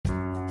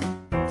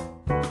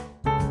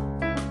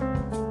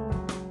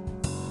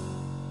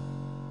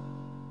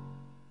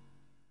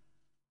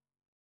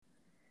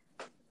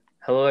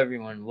Hello,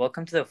 everyone.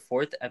 Welcome to the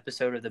fourth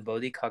episode of the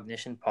Bodhi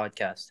Cognition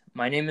Podcast.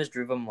 My name is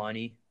Dhruva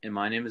Mlani, And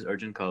my name is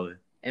Arjun Kale.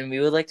 and we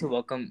would like to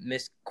welcome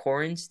Miss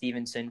Corin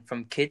Stevenson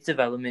from Kids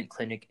Development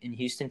Clinic in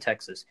Houston,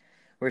 Texas,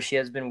 where she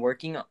has been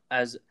working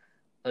as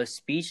a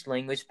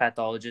speech-language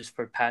pathologist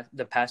for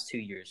the past 2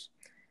 years.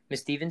 Ms.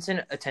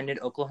 Stevenson attended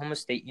Oklahoma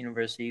State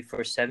University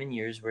for 7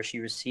 years, where she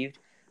received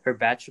her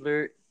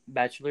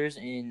bachelor's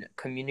in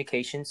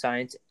communication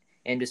science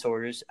and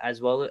disorders,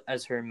 as well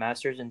as her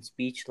master's in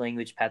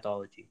speech-language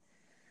pathology.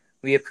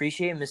 We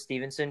appreciate Ms.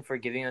 Stevenson for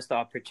giving us the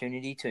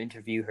opportunity to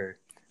interview her.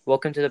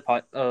 Welcome to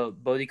the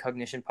Bodhi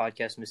Cognition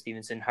Podcast, Ms.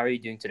 Stevenson. How are you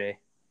doing today?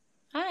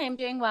 Hi, I'm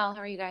doing well.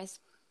 How are you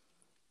guys?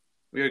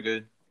 We are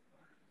good.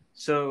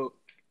 So,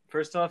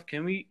 first off,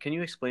 can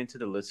you explain to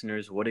the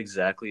listeners what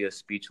exactly a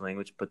speech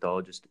language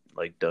pathologist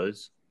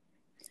does?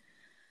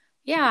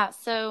 Yeah,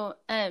 so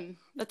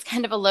that's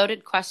kind of a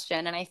loaded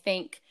question, and I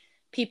think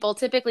people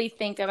typically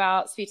think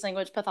about speech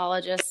language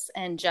pathologists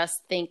and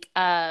just think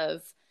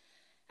of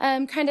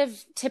kind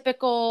of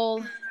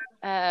typical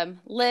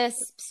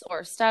lisps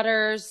or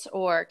stutters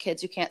or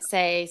kids who can't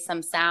say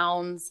some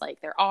sounds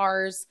like their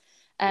R's,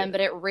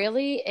 but it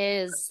really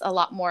is a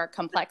lot more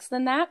complex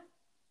than that.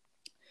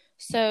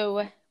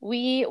 So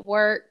we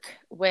work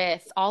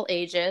with all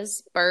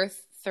ages,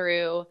 birth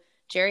through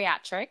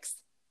geriatrics,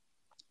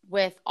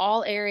 with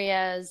all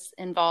areas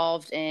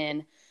involved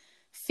in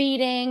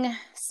feeding,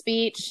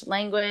 speech,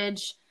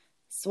 language,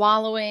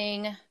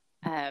 swallowing,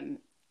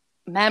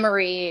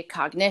 memory,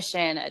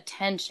 cognition,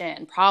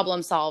 attention,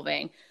 problem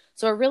solving.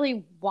 So a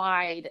really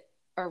wide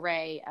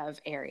array of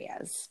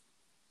areas.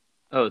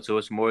 Oh, so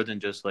it's more than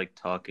just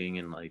talking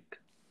and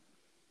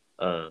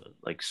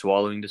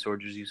swallowing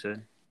disorders, you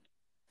said?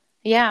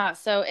 Yeah,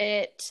 so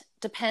it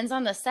depends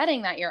on the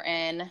setting that you're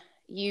in.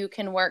 You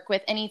can work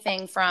with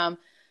anything from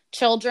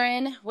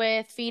children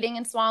with feeding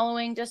and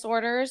swallowing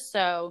disorders.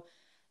 So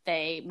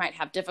they might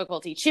have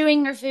difficulty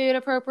chewing their food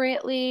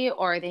appropriately,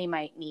 or they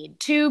might need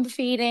tube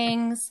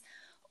feedings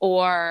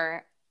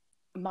or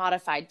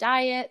modified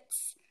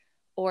diets,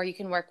 or you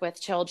can work with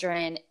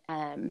children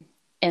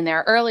in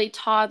their early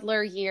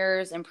toddler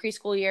years and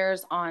preschool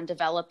years on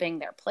developing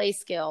their play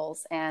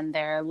skills and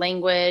their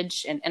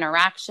language and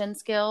interaction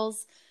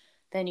skills.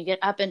 Then you get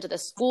up into the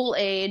school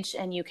age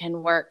and you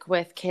can work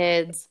with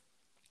kids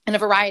in a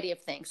variety of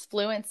things.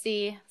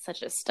 Fluency,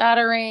 such as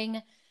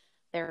stuttering,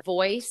 their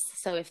voice.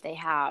 So if they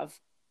have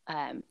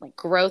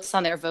growths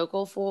on their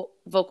vocal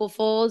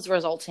folds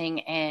resulting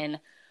in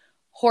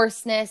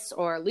hoarseness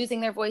or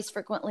losing their voice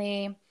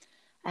frequently,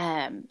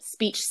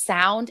 speech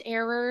sound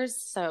errors,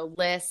 so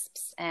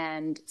lisps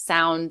and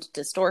sound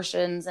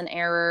distortions and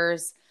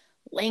errors,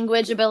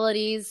 language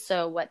abilities,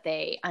 so what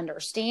they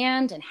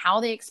understand and how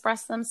they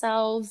express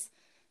themselves,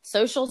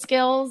 social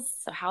skills,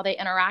 so how they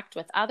interact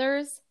with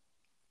others,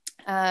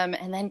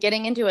 and then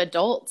getting into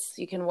adults,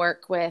 you can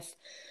work with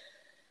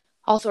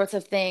all sorts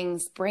of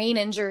things, brain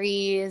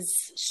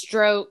injuries,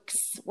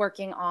 strokes,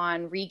 working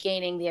on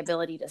regaining the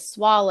ability to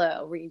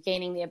swallow,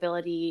 regaining the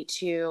ability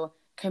to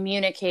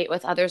communicate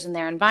with others in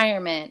their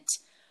environment,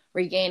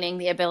 regaining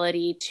the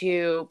ability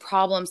to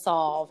problem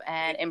solve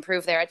and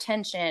improve their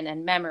attention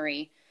and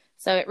memory.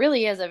 So it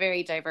really is a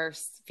very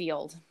diverse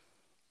field.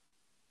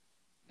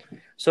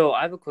 So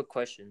I have a quick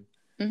question.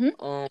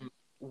 Mm-hmm.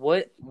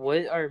 What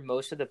are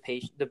most of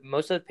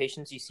the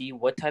patients you see?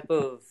 What type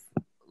of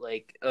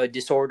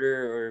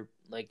disorder or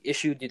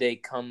issue do they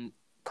come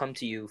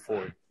to you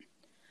for?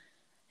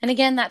 And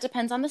again, that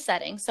depends on the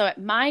setting. So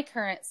at my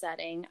current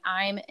setting,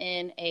 I'm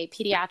in a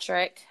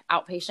pediatric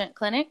outpatient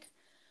clinic.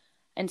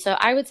 And so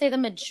I would say the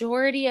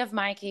majority of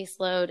my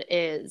caseload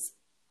is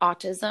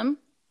autism.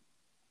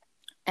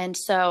 And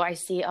so I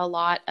see a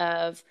lot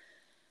of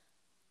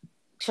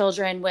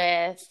children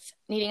with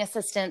needing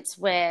assistance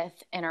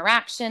with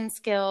interaction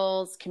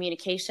skills,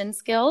 communication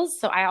skills.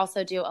 So I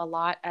also do a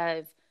lot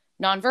of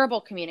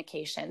nonverbal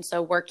communication.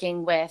 So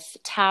working with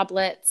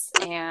tablets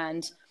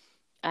and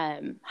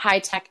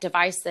high-tech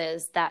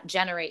devices that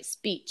generate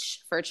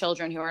speech for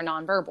children who are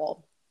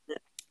nonverbal.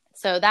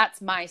 So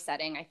that's my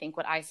setting, I think,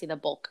 what I see the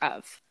bulk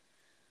of.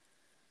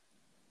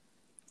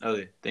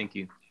 Okay, thank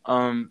you.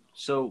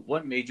 So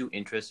what made you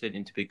interested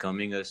into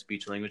becoming a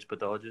speech language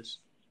pathologist?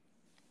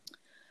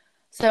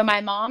 So my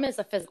mom is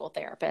a physical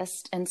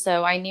therapist, and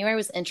so I knew I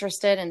was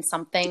interested in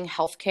something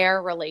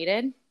healthcare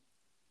related.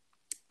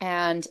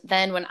 And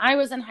then when I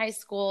was in high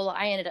school,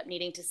 I ended up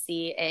needing to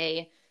see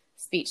a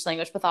speech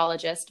language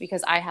pathologist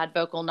because I had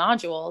vocal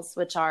nodules,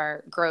 which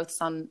are growths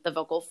on the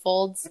vocal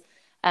folds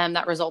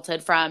that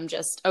resulted from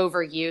just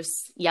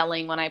overuse,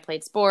 yelling when I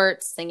played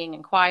sports, singing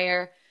in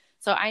choir.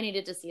 So I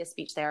needed to see a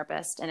speech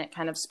therapist, and it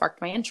kind of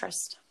sparked my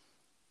interest.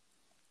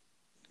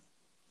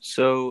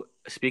 So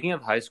speaking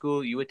of high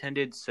school, you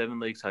attended Seven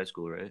Lakes High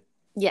School, right?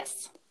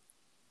 Yes.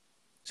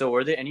 So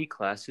were there any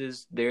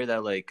classes there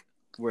that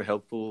were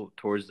helpful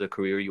towards the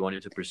career you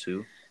wanted to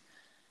pursue?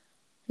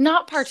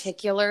 Not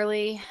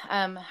particularly.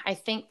 I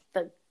think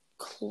the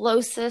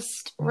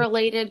closest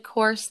related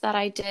course that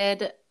I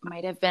did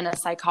might have been a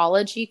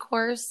psychology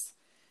course.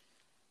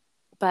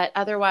 but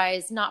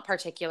otherwise not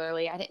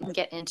particularly. I didn't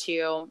get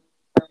into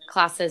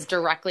classes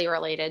directly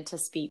related to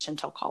speech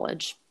until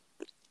college.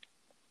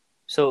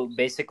 So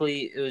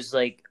basically, it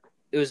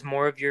was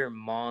more of your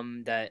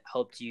mom that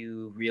helped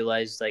you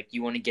realize like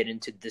you want to get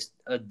into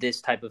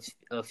this type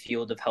of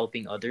field of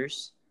helping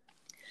others.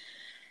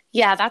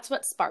 Yeah, that's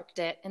what sparked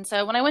it. And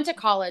so when I went to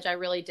college, I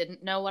really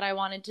didn't know what I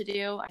wanted to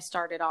do. I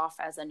started off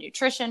as a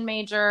nutrition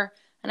major,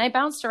 and I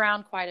bounced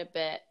around quite a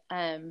bit.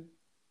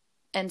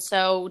 And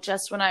so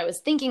just when I was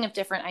thinking of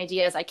different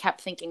ideas, I kept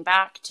thinking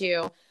back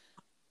to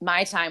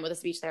my time with a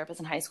speech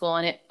therapist in high school,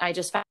 and I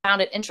just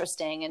found it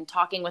interesting. And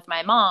talking with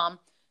my mom,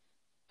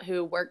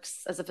 who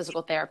works as a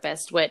physical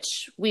therapist,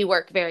 which we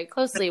work very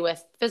closely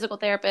with physical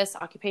therapists,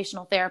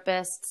 occupational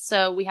therapists,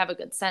 so we have a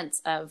good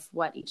sense of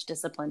what each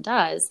discipline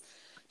does.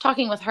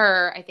 Talking with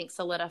her, I think,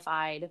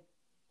 solidified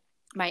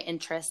my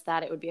interest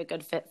that it would be a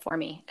good fit for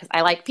me because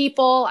I like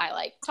people, I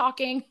like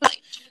talking,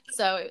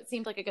 so it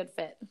seemed like a good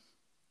fit.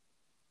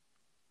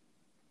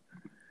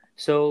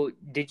 So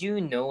did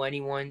you know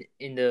anyone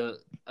in the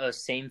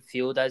same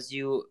field as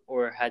you,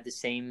 or had the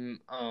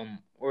same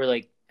or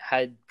like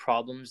had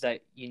problems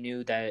that you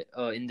knew that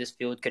in this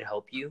field could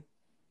help you?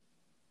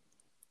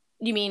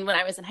 You mean when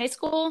I was in high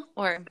school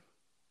or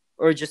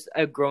just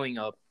growing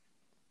up?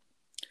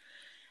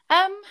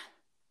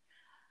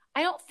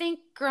 I don't think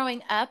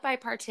growing up I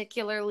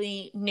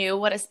particularly knew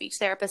what a speech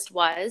therapist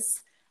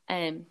was.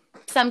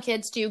 Some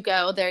kids do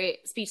go, their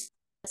speech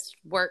therapists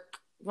work,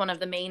 one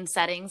of the main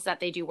settings that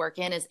they do work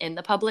in is in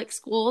the public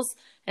schools.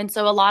 And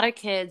so a lot of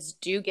kids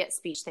do get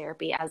speech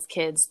therapy as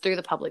kids through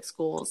the public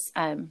schools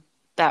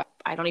that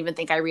I don't even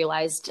think I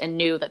realized and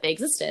knew that they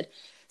existed.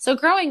 So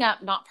growing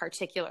up, not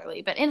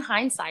particularly, but in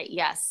hindsight,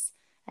 yes.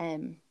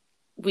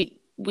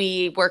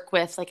 We work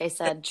with, like I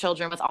said,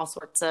 children with all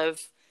sorts of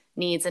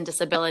needs and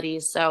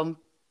disabilities. So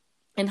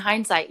in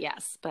hindsight,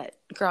 yes, but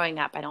growing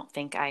up, I don't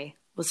think I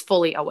was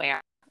fully aware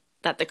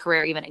that the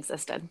career even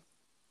existed.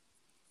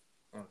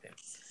 Okay.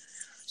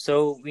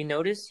 So we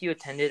noticed you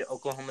attended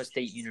Oklahoma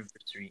State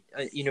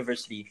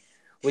University.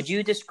 Would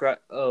you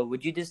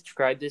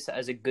describe this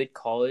as a good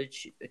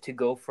college to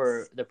go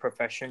for the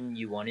profession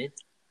you wanted?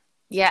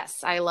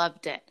 Yes, I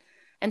loved it.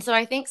 And so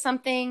I think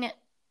something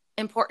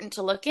important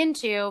to look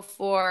into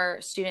for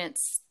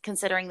students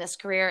considering this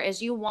career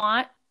is you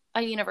want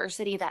a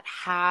university that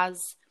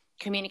has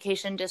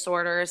communication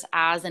disorders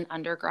as an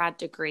undergrad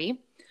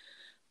degree,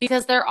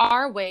 because there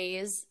are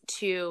ways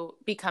to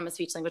become a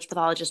speech language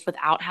pathologist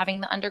without having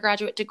the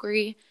undergraduate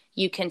degree.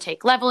 You can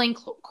take leveling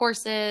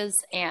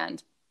courses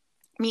and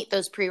meet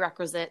those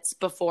prerequisites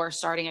before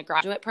starting a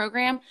graduate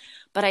program.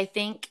 But I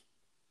think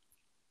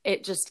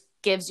it just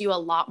gives you a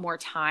lot more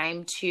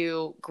time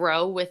to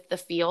grow with the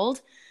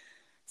field.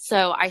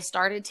 So I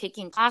started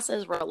taking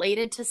classes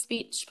related to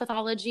speech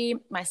pathology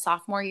my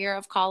sophomore year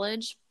of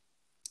college.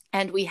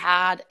 And we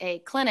had a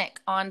clinic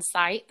on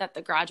site that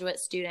the graduate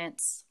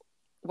students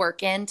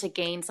work in to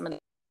gain some of the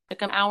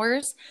practicum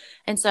hours.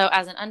 And so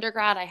as an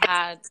undergrad, I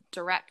had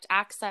direct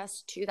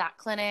access to that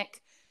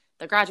clinic,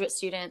 the graduate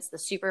students, the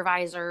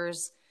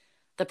supervisors,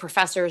 the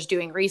professors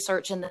doing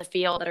research in the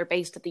field that are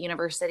based at the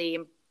university.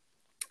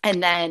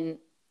 And then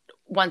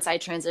once I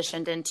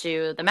transitioned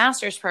into the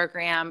master's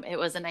program, it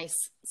was a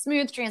nice,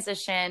 smooth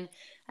transition.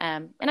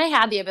 And I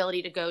had the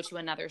ability to go to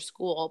another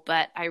school,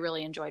 but I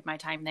really enjoyed my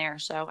time there,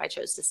 so I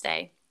chose to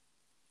stay.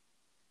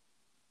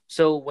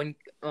 So when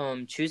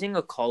choosing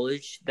a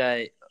college,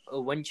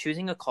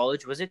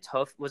 was it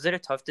tough? Was it a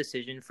tough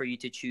decision for you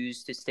to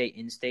choose to stay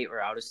in state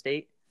or out of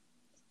state?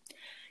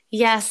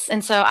 Yes,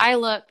 and so I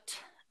looked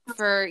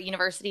for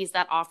universities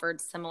that offered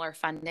similar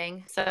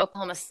funding. So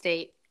Oklahoma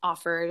State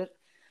offered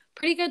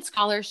pretty good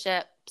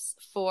scholarships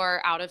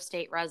for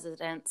out-of-state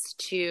residents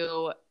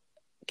to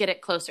get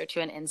it closer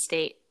to an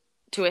in-state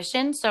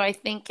tuition. So I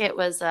think it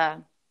was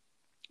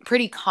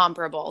pretty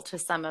comparable to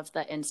some of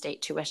the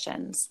in-state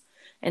tuitions.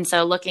 And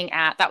so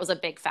that was a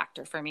big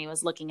factor for me,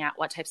 was looking at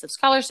what types of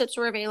scholarships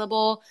were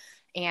available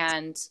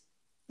and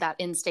that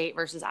in-state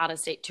versus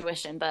out-of-state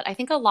tuition. But I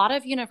think a lot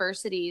of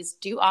universities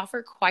do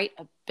offer quite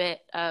a bit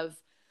of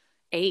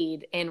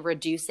aid in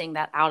reducing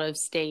that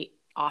out-of-state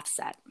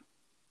offset.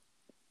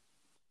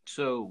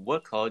 So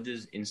what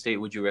colleges in state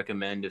would you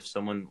recommend if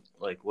someone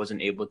like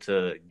wasn't able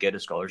to get a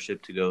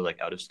scholarship to go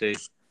like out of state?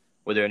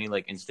 Were there any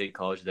like in-state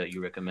college that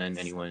you recommend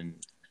anyone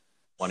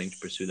wanting to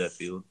pursue that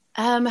field?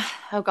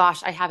 Oh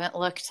gosh, I haven't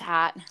looked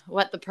at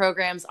what the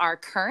programs are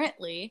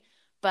currently,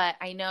 but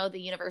I know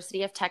the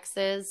University of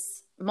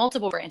Texas,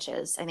 multiple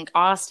branches, I think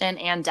Austin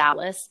and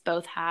Dallas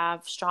both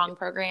have strong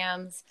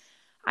programs.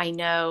 I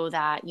know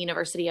that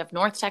University of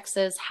North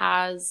Texas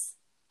has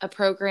a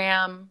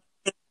program,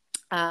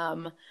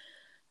 a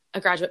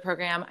graduate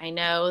program. I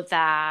know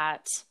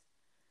that,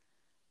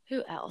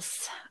 who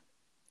else?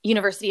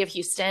 University of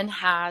Houston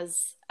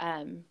has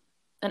an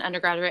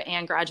undergraduate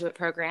and graduate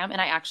program. And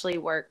I actually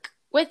work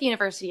with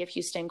University of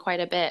Houston quite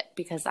a bit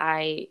because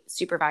I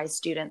supervise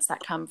students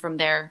that come from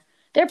their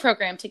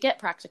program to get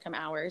practicum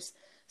hours.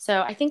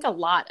 So I think a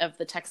lot of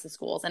the Texas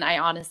schools, and I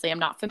honestly am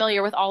not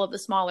familiar with all of the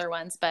smaller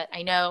ones, but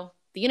I know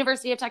the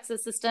University of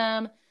Texas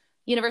system,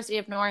 University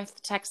of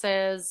North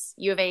Texas,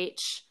 U of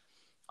H,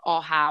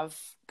 all have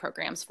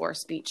programs for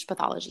speech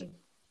pathology.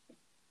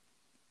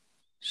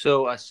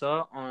 So I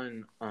saw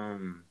on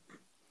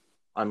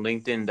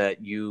LinkedIn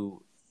that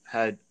you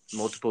had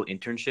multiple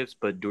internships,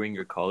 but during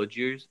your college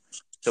years.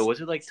 So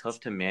was it like tough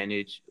to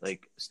manage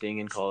like staying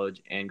in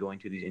college and going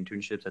to these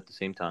internships at the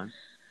same time?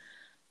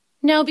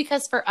 No,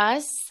 because for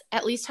us,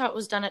 at least how it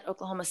was done at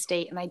Oklahoma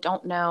State, and I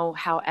don't know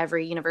how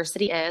every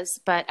university is,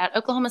 but at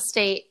Oklahoma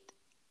State,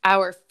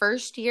 our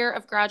first year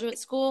of graduate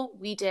school,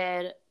 we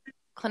did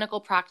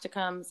clinical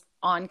practicums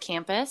on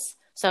campus.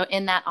 So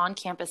in that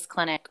on-campus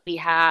clinic, we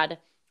had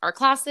our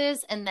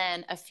classes and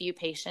then a few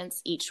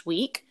patients each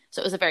week.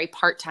 So it was a very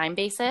part-time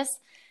basis.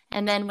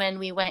 And then when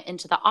we went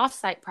into the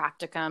off-site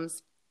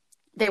practicums,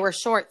 they were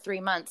short 3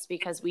 months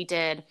because we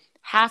did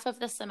half of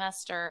the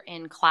semester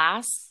in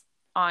class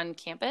on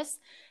campus.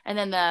 And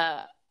then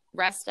the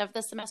rest of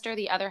the semester,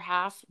 the other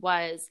half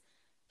was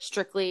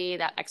strictly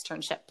that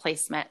externship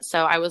placement.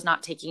 So I was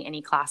not taking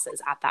any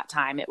classes at that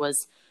time. It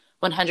was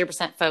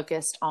 100%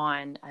 focused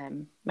on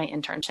my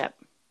internship.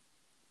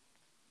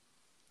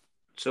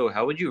 So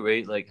how would you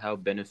rate like how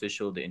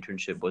beneficial the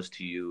internship was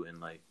to you in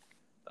like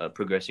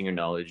progressing your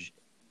knowledge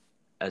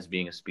as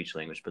being a speech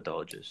language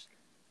pathologist?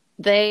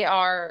 They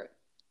are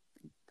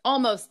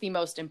almost the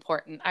most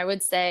important. I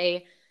would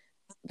say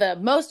the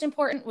most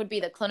important would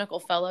be the clinical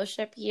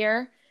fellowship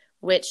year,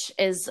 which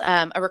is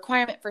a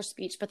requirement for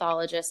speech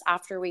pathologists.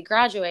 After we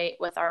graduate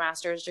with our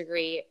master's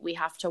degree, we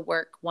have to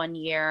work 1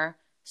 year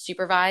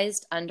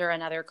supervised under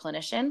another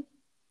clinician.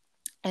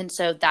 And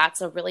so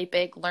that's a really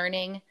big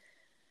learning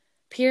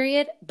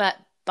period. But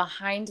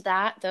behind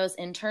that, those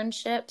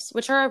internships,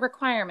 which are a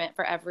requirement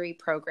for every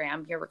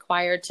program, you're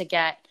required to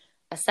get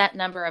a set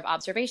number of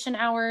observation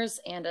hours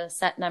and a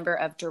set number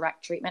of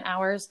direct treatment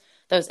hours.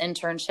 Those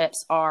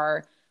internships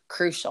are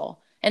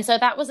crucial. And so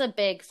that was a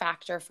big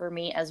factor for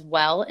me as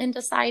well in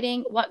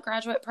deciding what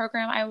graduate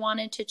program I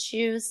wanted to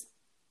choose,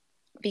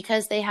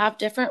 because they have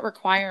different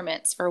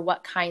requirements for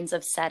what kinds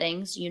of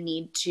settings you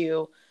need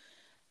to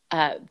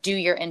do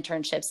your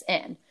internships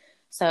in.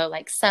 So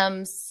like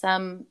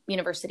some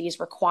universities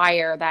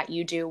require that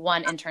you do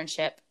one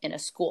internship in a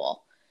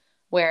school,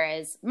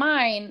 whereas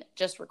mine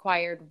just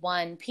required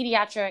one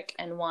pediatric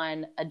and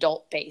one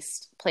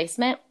adult-based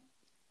placement.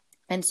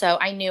 And so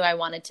I knew I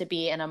wanted to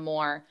be in a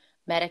more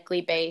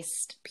medically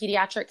based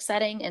pediatric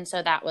setting, and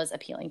so that was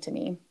appealing to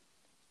me.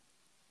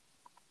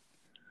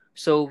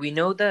 So we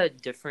know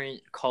that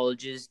different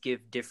colleges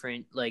give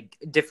different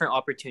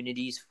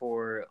opportunities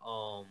for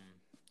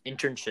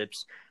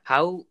internships.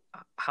 How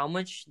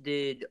much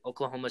did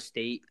Oklahoma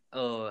State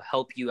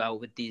help you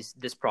out with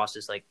this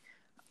process?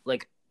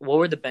 Like what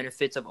were the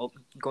benefits of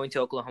going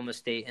to Oklahoma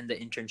State and the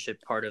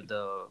internship part of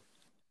the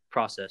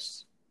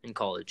process in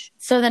college?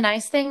 So the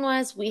nice thing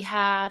was we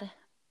had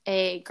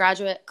a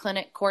graduate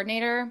clinic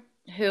coordinator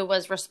who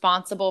was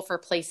responsible for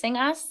placing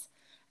us.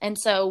 And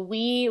so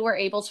we were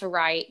able to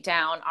write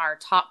down our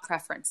top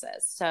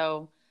preferences.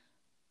 So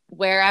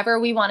wherever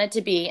we wanted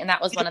to be, and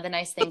that was one of the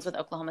nice things with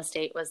Oklahoma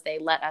State, was they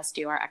let us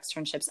do our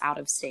externships out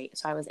of state.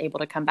 So I was able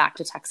to come back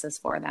to Texas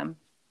for them.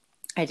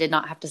 I did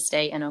not have to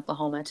stay in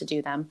Oklahoma to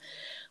do them,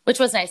 which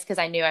was nice because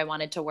I knew I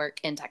wanted to work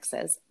in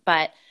Texas.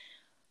 But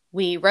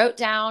we wrote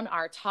down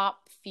our top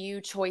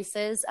few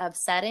choices of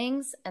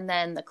settings, and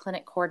then the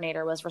clinic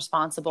coordinator was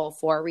responsible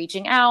for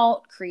reaching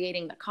out,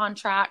 creating the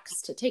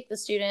contracts to take the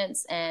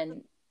students,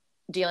 and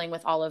dealing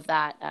with all of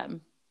that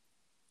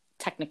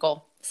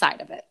technical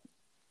side of it.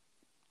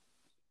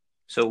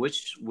 So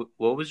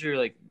what was your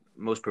like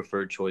most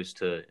preferred choice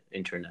to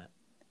intern at?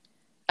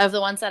 Of the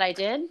ones that I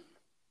did?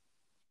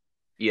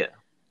 Yeah.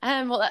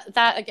 Well,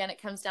 that again,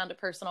 it comes down to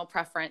personal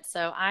preference.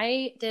 So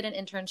I did an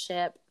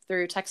internship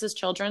through Texas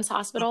Children's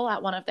Hospital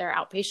at one of their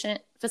outpatient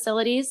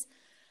facilities.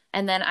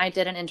 And then I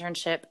did an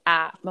internship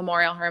at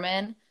Memorial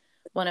Hermann,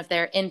 one of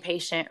their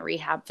inpatient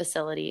rehab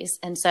facilities.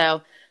 And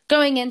so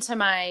going into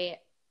my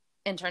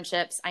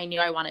internships, I knew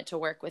I wanted to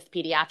work with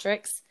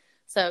pediatrics.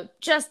 So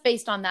just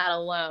based on that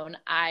alone,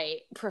 I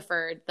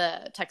preferred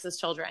the Texas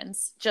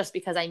Children's just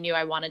because I knew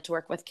I wanted to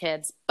work with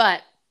kids.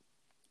 But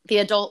the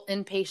adult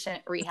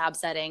inpatient rehab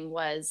setting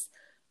was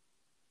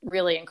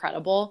really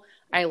incredible.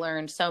 I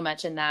learned so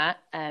much in that.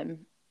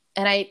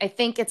 And I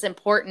think it's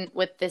important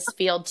with this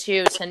field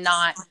too, to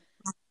not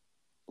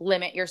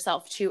limit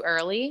yourself too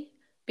early,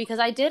 because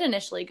I did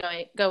initially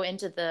go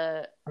into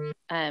the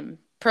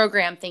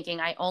program thinking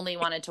I only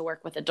wanted to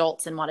work with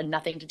adults and wanted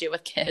nothing to do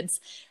with kids.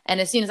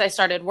 And as soon as I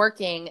started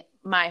working,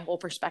 my whole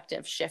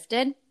perspective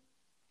shifted.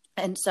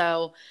 And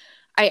so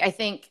I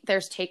think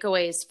there's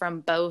takeaways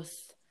from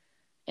both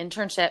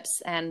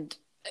internships, and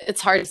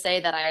it's hard to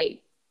say that I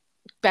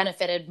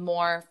benefited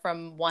more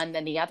from one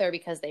than the other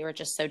because they were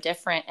just so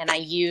different. And I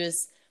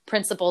use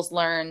principles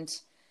learned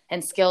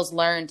and skills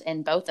learned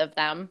in both of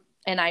them.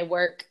 And I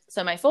work,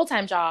 so my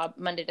full-time job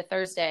Monday to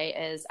Thursday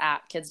is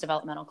at Kids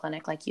Developmental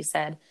Clinic, like you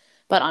said.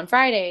 But on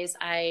Fridays,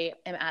 I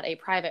am at a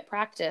private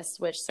practice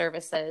which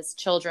services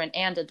children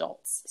and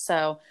adults.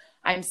 So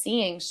I'm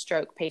seeing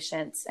stroke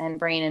patients and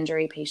brain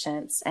injury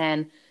patients.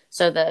 And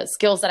so the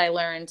skills that I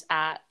learned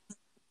at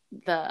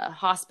the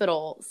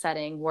hospital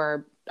setting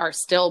are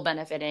still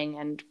benefiting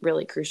and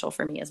really crucial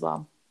for me as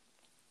well.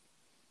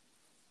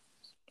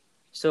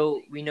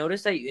 So we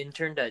noticed that you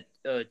interned at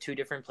 2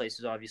 different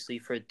places, obviously,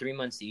 for 3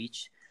 months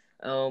each.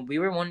 We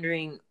were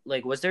wondering,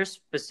 like, was there a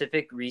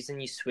specific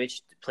reason you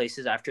switched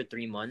places after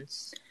 3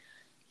 months?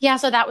 Yeah,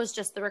 so that was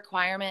just the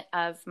requirement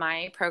of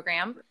my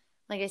program.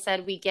 Like I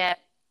said,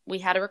 we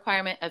had a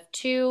requirement of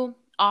 2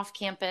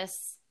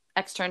 off-campus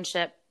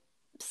externships,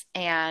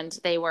 and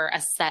they were a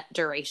set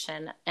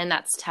duration. And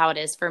that's how it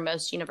is for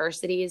most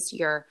universities.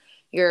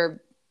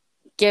 You're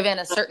given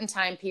a certain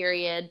time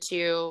period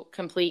to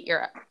complete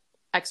your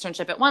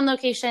externship at one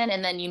location,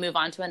 and then you move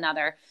on to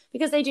another,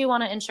 because they do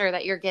want to ensure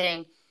that you're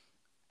getting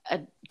a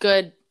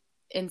good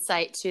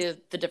insight to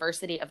the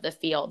diversity of the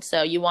field.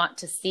 So you want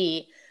to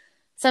see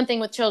something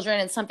with children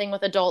and something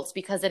with adults,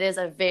 because it is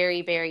a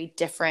very, very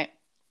different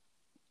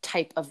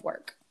type of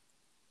work.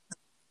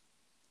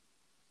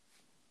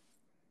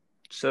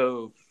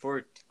 So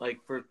for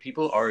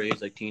people our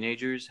age, like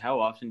teenagers, how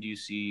often do you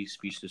see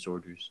speech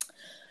disorders?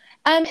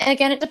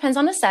 Again, it depends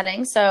on the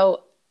setting.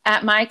 So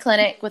at my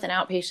clinic, with an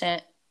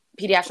outpatient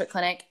pediatric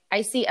clinic,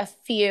 I see a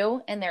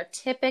few, and they're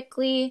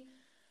typically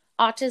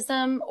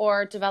autism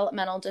or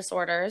developmental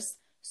disorders.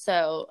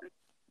 So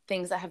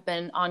things that have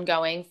been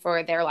ongoing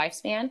for their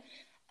lifespan.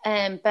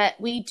 But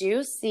we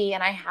do see,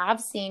 and I have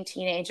seen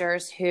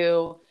teenagers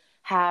who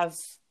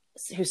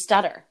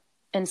stutter,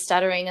 and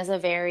stuttering is a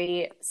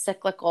very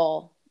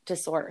cyclical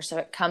disorder. So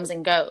it comes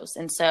and goes.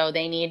 And so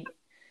they need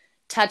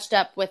touched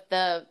up with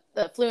the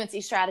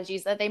fluency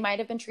strategies that they might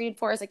have been treated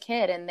for as a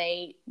kid, and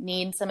they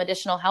need some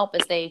additional help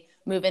as they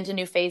move into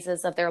new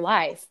phases of their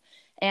life.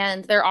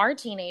 And there are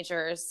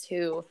teenagers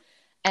who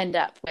end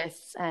up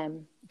with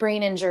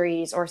brain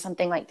injuries or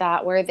something like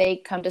that, where they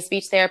come to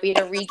speech therapy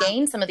to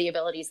regain some of the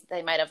abilities that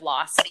they might have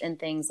lost in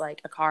things like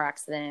a car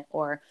accident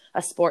or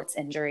a sports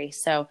injury.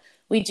 So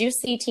we do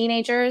see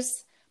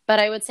teenagers, but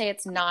I would say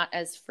it's not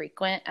as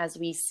frequent as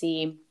we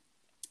see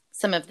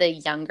some of the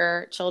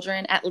younger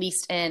children, at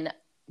least in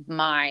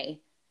my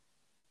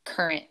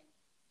current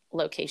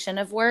location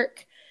of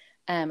work.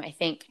 I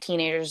think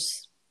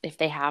teenagers, if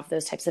they have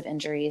those types of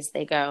injuries,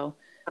 they go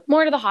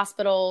more to the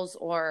hospitals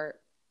or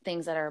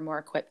things that are more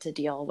equipped to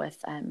deal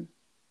with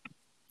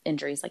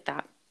injuries like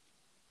that.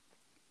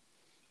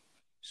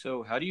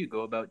 So how do you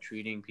go about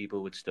treating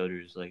people with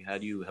stutters? Like, how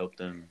do you help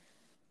them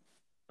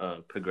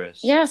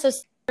progress? Yeah, so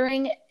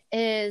stuttering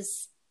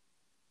is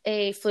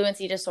a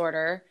fluency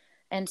disorder.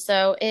 And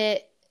so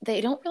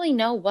they don't really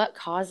know what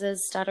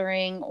causes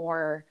stuttering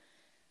or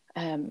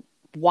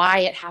why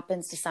it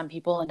happens to some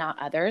people and not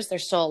others.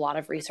 There's still a lot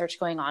of research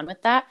going on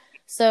with that.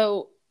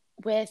 So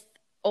with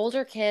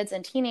older kids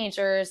and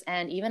teenagers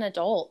and even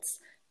adults,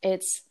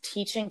 it's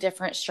teaching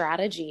different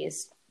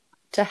strategies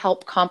to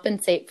help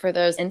compensate for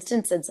those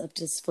instances of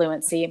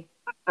disfluency,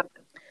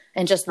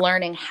 and just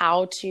learning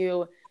how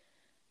to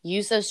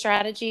use those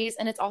strategies.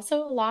 And it's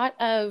also a lot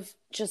of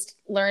just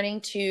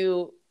learning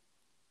to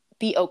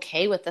be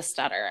okay with the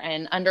stutter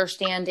and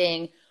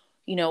understanding,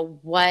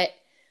 what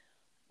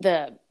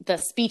the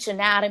speech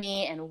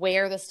anatomy and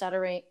where the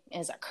stuttering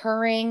is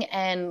occurring.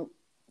 And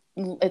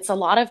it's a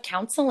lot of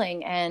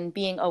counseling and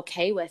being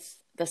okay with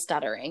the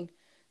stuttering.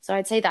 So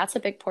I'd say that's a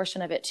big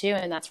portion of it too.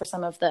 And that's where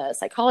some of the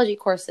psychology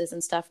courses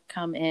and stuff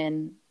come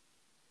in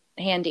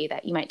handy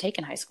that you might take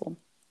in high school.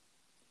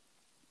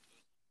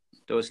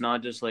 So it's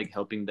not just like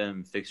helping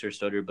them fix their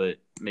stutter, but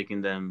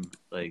making them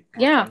like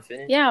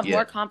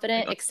more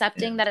confident, like,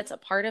 accepting that it's a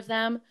part of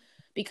them,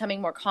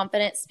 becoming more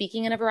confident,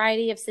 speaking in a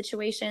variety of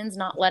situations,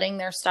 not letting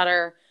their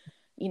stutter,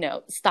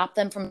 stop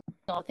them from doing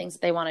all the things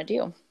that they want to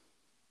do.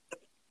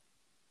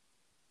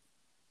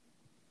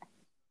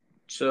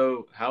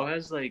 So how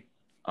has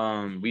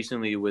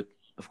recently with,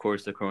 of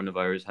course, the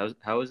coronavirus,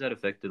 how has that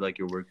affected like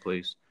your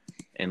workplace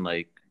and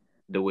like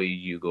the way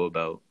you go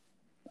about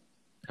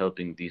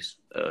helping these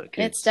kids?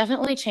 It's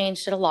definitely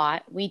changed it a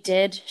lot. We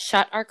did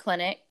shut our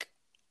clinic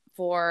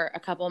for a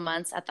couple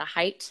months at the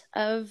height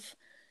of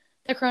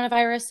the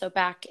coronavirus. So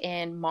back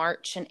in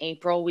March and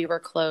April, we were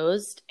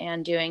closed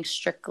and doing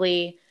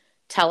strictly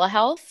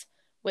telehealth,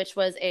 which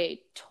was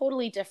a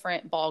totally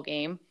different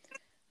ballgame.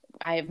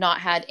 I have not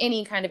had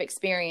any kind of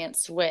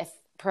experience with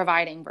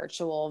providing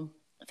virtual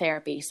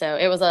therapy. So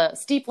it was a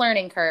steep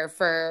learning curve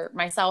for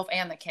myself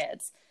and the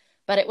kids.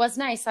 But it was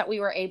nice that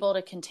we were able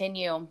to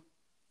continue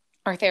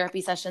our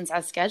therapy sessions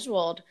as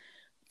scheduled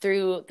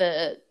through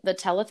the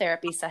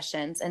teletherapy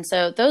sessions. And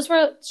so those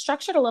were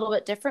structured a little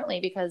bit differently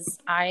because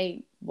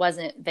I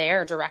wasn't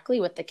there directly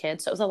with the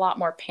kids. So it was a lot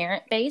more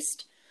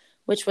parent-based,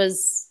 which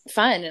was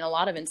fun in a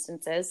lot of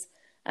instances,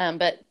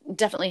 but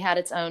definitely had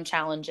its own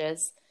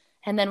challenges.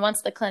 And then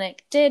once the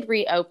clinic did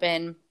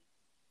reopen,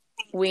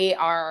 we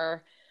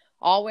are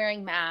all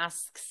wearing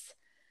masks.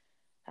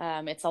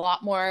 It's a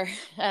lot more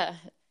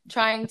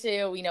trying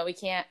to, we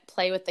can't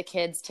play with the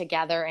kids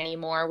together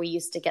anymore. We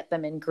used to get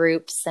them in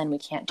groups and we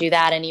can't do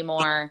that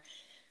anymore.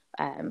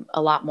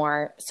 a lot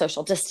more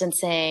social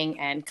distancing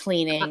and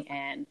cleaning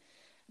and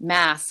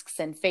masks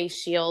and face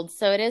shields.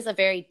 So it is a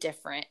very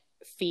different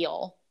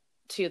feel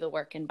to the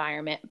work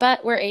environment,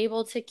 but we're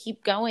able to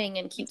keep going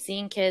and keep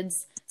seeing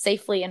kids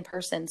safely in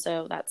person.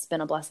 So that's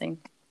been a blessing.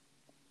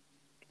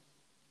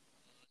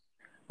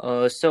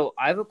 So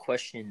I have a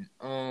question.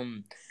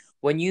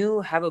 When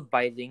you have a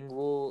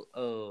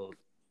bilingual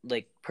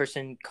like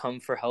person come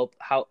for help,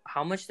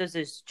 how much does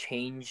this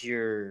change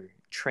your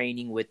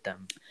training with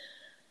them?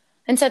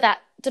 And so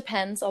that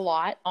depends a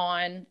lot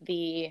on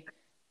the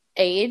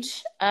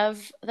age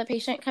of the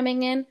patient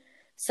coming in.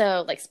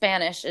 So like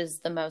Spanish is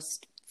the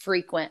most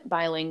frequent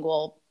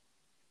bilingual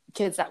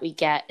kids that we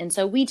get. And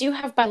so we do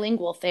have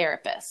bilingual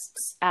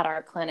therapists at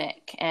our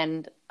clinic,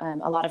 and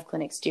a lot of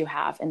clinics do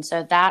have. And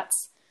so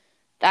that's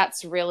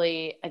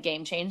really a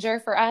game changer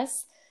for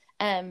us.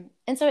 And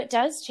so it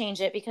does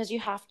change it because you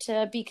have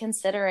to be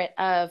considerate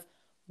of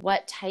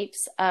what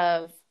types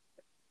of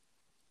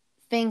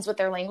things with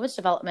their language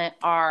development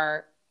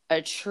are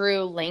a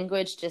true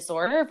language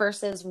disorder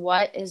versus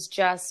what is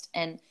just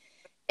an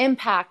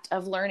impact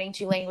of learning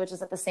two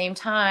languages at the same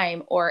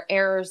time, or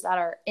errors that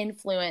are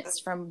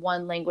influenced from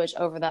one language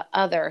over the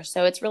other.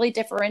 So it's really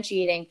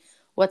differentiating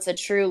what's a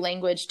true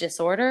language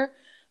disorder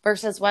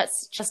versus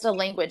what's just a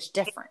language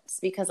difference,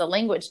 because a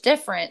language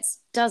difference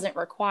doesn't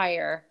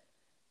require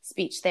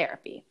speech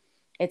therapy.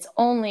 It's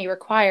only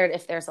required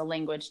if there's a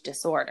language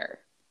disorder.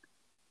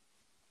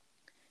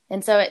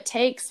 And so it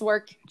takes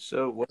work.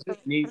 So what's it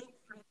need?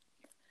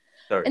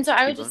 Sorry. And so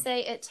I would just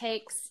say it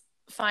takes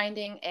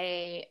finding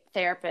a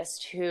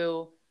therapist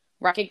who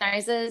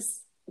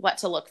recognizes what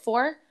to look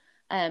for.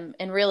 And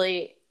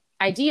really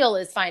ideal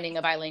is finding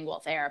a bilingual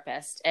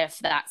therapist if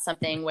that's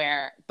something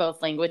where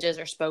both languages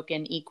are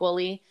spoken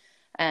equally.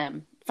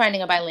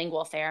 Finding a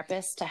bilingual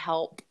therapist to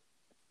help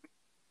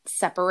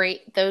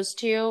separate those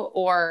two,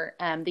 or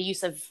the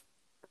use of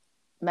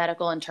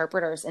medical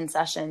interpreters in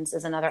sessions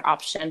is another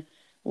option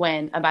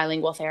when a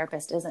bilingual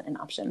therapist isn't an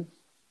option.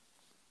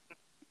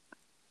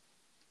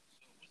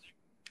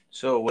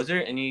 So was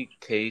there any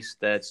case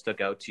that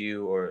stuck out to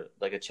you, or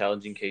like a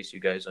challenging case you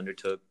guys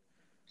undertook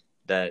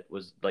that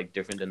was like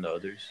different than the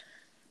others?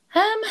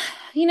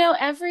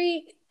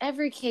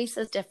 Every case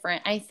is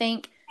different. I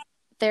think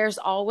there's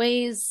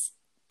always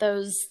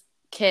those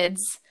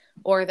kids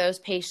or those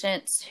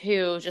patients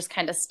who just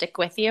kind of stick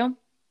with you.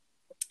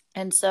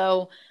 And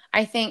so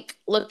I think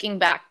looking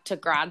back to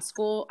grad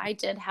school, I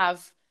did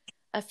have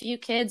a few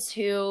kids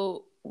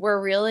who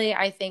were really,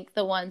 I think,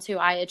 the ones who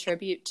I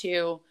attribute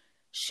to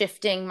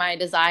shifting my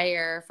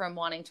desire from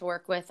wanting to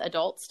work with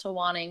adults to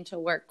wanting to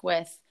work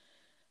with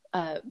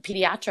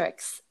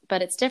pediatrics.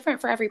 But it's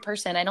different for every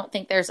person. I don't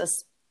think there's a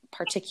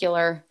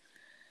particular,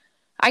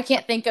 I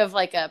can't think of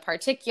like a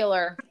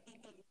particular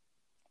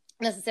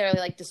necessarily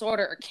like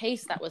disorder or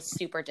case that was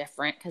super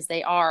different, because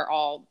they are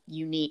all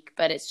unique.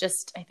 But it's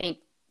just, I think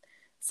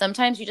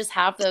sometimes you just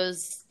have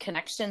those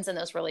connections and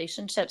those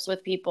relationships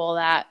with people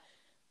that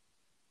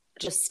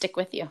just stick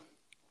with you.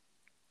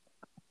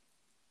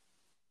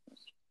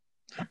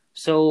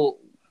 So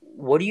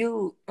what do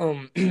you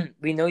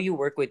we know you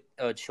work with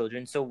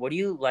children, so what do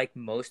you like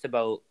most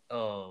about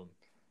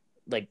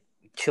like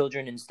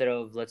children instead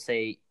of, let's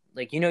say,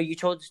 like, you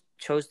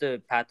chose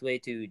the pathway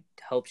to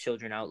help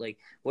children out, like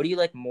what do you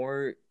like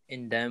more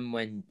in them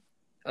when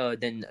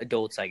than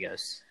adults, I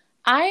guess?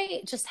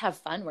 I just have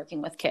fun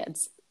working with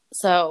kids.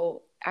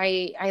 So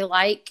I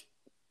like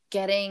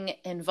getting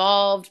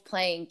involved,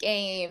 playing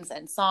games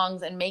and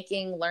songs and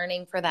making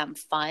learning for them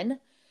fun.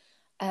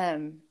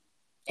 And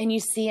you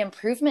see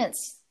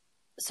improvements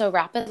so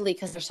rapidly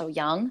because they're so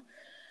young.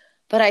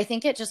 But I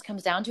think it just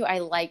comes down to, I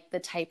like the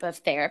type of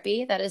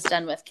therapy that is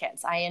done with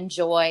kids. I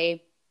enjoy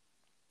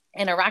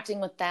interacting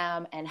with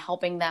them and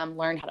helping them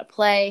learn how to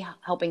play,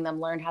 helping them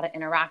learn how to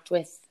interact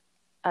with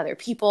other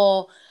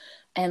people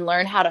and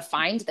learn how to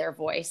find their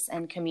voice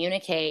and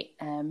communicate.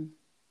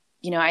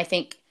 I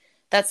think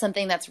that's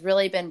something that's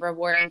really been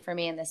rewarding for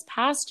me in this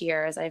past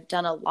year, as I've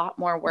done a lot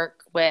more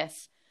work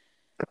with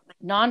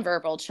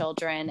nonverbal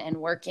children and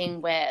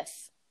working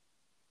with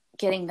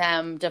getting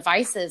them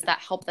devices that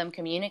help them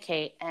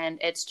communicate. And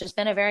it's just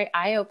been a very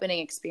eye-opening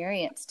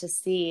experience to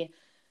see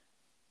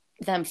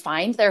them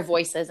find their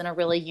voices in a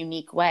really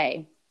unique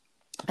way.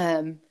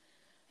 And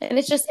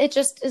it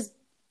just is,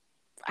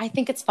 I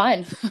think it's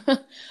fun.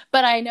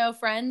 But I know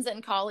friends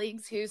and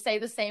colleagues who say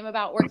the same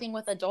about working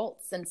with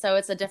adults. And so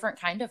it's a different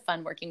kind of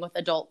fun working with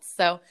adults.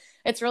 So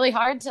it's really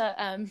hard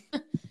to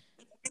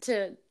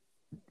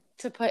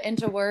put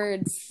into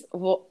words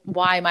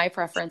why my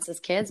preference is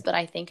kids, but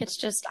I think it's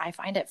just, I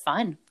find it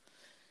fun.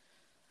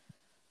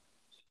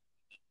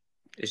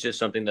 It's just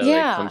something that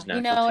like comes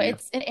natural to you.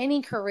 It's in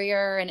any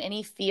career, in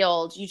any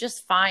field, you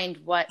just find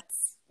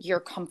what's your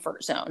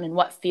comfort zone and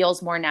what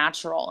feels more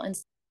natural. And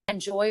I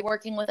enjoy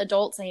working with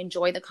adults. I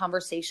enjoy the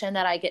conversation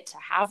that I get to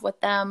have with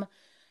them.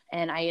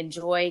 And I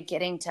enjoy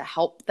getting to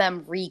help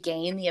them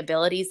regain the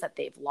abilities that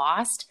they've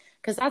lost,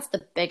 because that's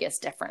the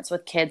biggest difference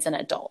with kids and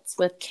adults.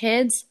 With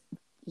kids,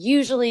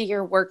 usually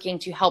you're working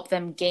to help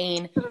them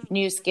gain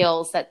new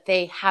skills that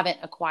they haven't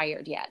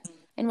acquired yet.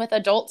 And with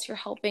adults, you're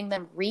helping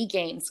them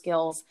regain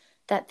skills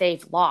that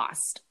they've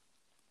lost,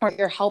 or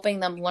you're helping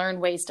them learn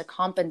ways to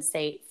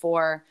compensate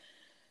for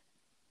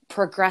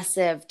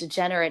progressive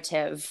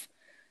degenerative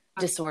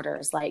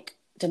disorders like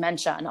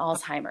dementia and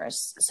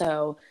Alzheimer's.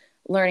 So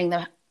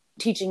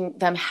teaching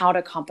them how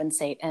to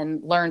compensate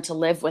and learn to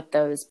live with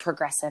those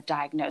progressive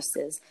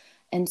diagnoses.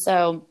 And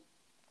so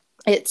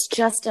it's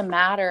just a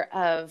matter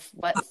of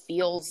what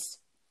feels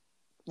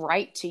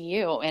right to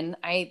you. And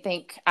I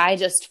think I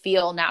just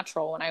feel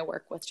natural when I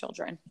work with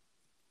children.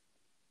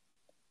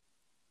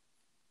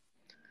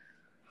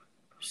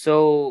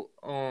 So,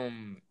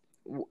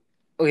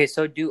 okay,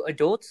 so do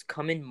adults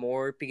come in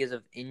more because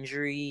of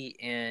injury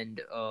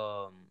and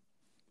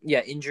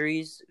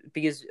injuries?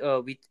 Because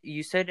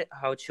you said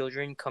how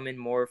children come in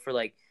more for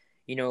like,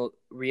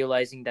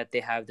 realizing that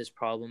they have this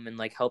problem and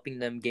like helping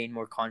them gain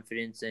more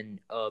confidence and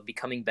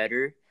becoming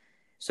better.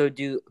 So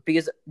do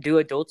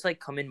adults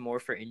like come in more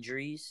for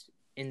injuries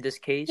in this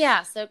case?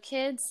 Yeah, so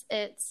kids,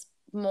 it's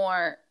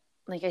more,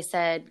 like I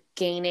said,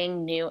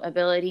 gaining new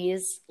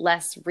abilities,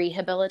 less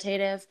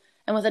rehabilitative.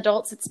 And with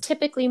adults, it's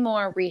typically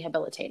more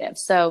rehabilitative.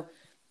 So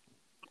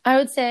I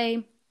would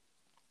say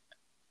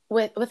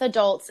with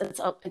adults,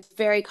 it's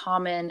very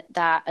common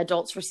that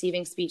adults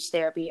receiving speech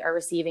therapy are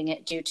receiving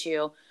it due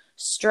to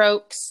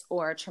strokes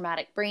or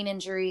traumatic brain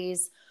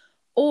injuries,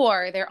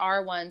 or there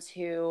are ones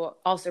who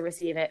also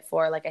receive it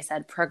for, like I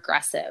said,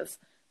 progressive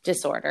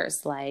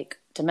disorders like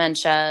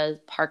dementia,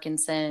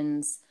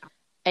 Parkinson's,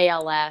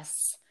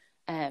 ALS.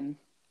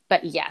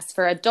 But yes,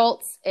 for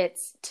adults,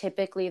 it's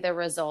typically the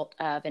result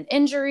of an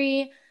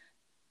injury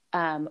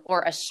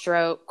or a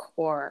stroke,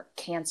 or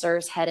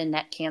cancers. Head and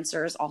neck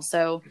cancers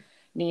also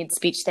need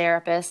speech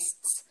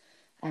therapists.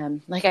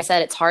 Like I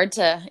said, it's hard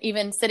to,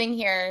 even sitting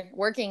here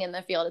working in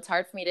the field, it's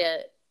hard for me to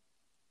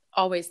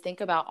always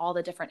think about all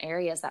the different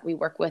areas that we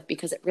work with,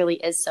 because it really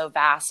is so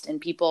vast, and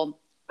people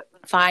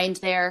find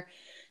their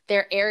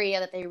area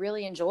that they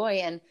really enjoy.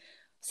 And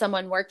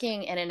someone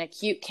working in an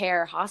acute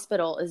care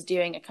hospital is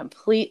doing a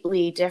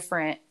completely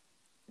different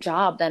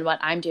job than what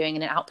I'm doing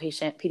in an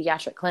outpatient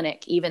pediatric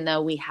clinic, even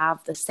though we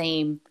have the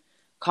same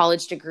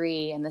college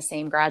degree and the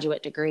same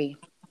graduate degree.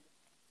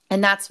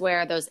 And that's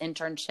where those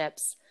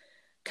internships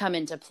come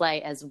into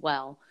play as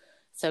well.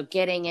 So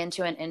getting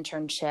into an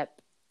internship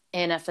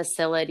in a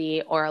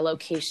facility or a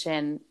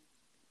location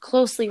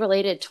closely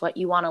related to what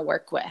you want to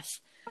work with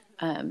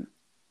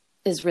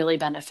is really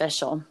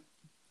beneficial.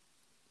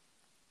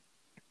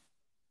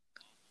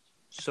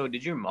 So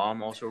did your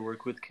mom also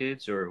work with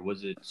kids, or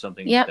was it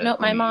something? Yeah, no,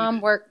 my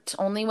mom worked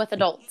only with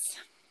adults.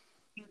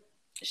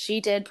 She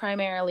did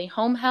primarily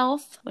home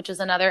health, which is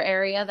another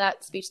area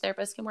that speech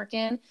therapists can work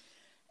in,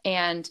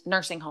 and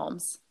nursing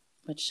homes,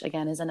 which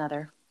again is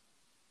another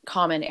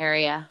common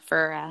area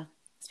for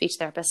speech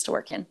therapists to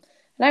work in.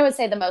 And I would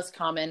say the most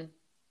common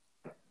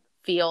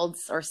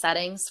fields or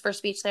settings for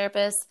speech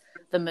therapists,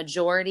 the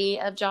majority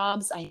of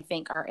jobs, I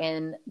think, are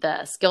in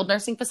the skilled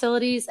nursing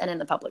facilities and in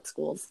the public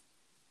schools.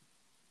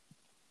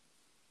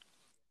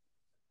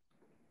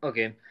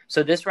 Okay,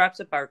 so this wraps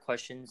up our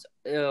questions.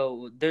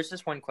 There's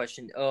just one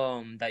question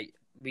that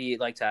we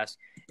like to ask.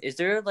 Is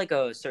there like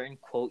a certain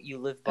quote you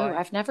live by? Oh,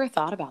 I've never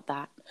thought about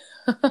that.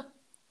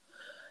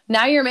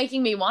 Now you're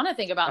making me want to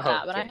think about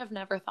that, but I have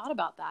never thought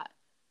about that.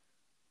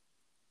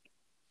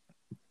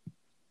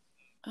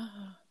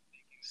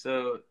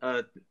 So,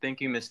 thank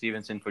you, Ms.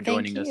 Stevenson, for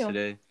joining us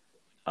today.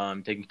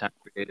 Taking time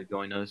for you to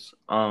join us.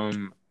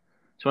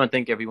 Just want to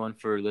thank everyone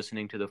for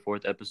listening to the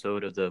 4th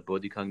episode of the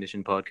Bodhi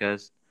Cognition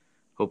podcast.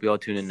 Hope you all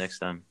tune in next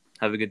time.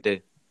 Have a good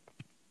day.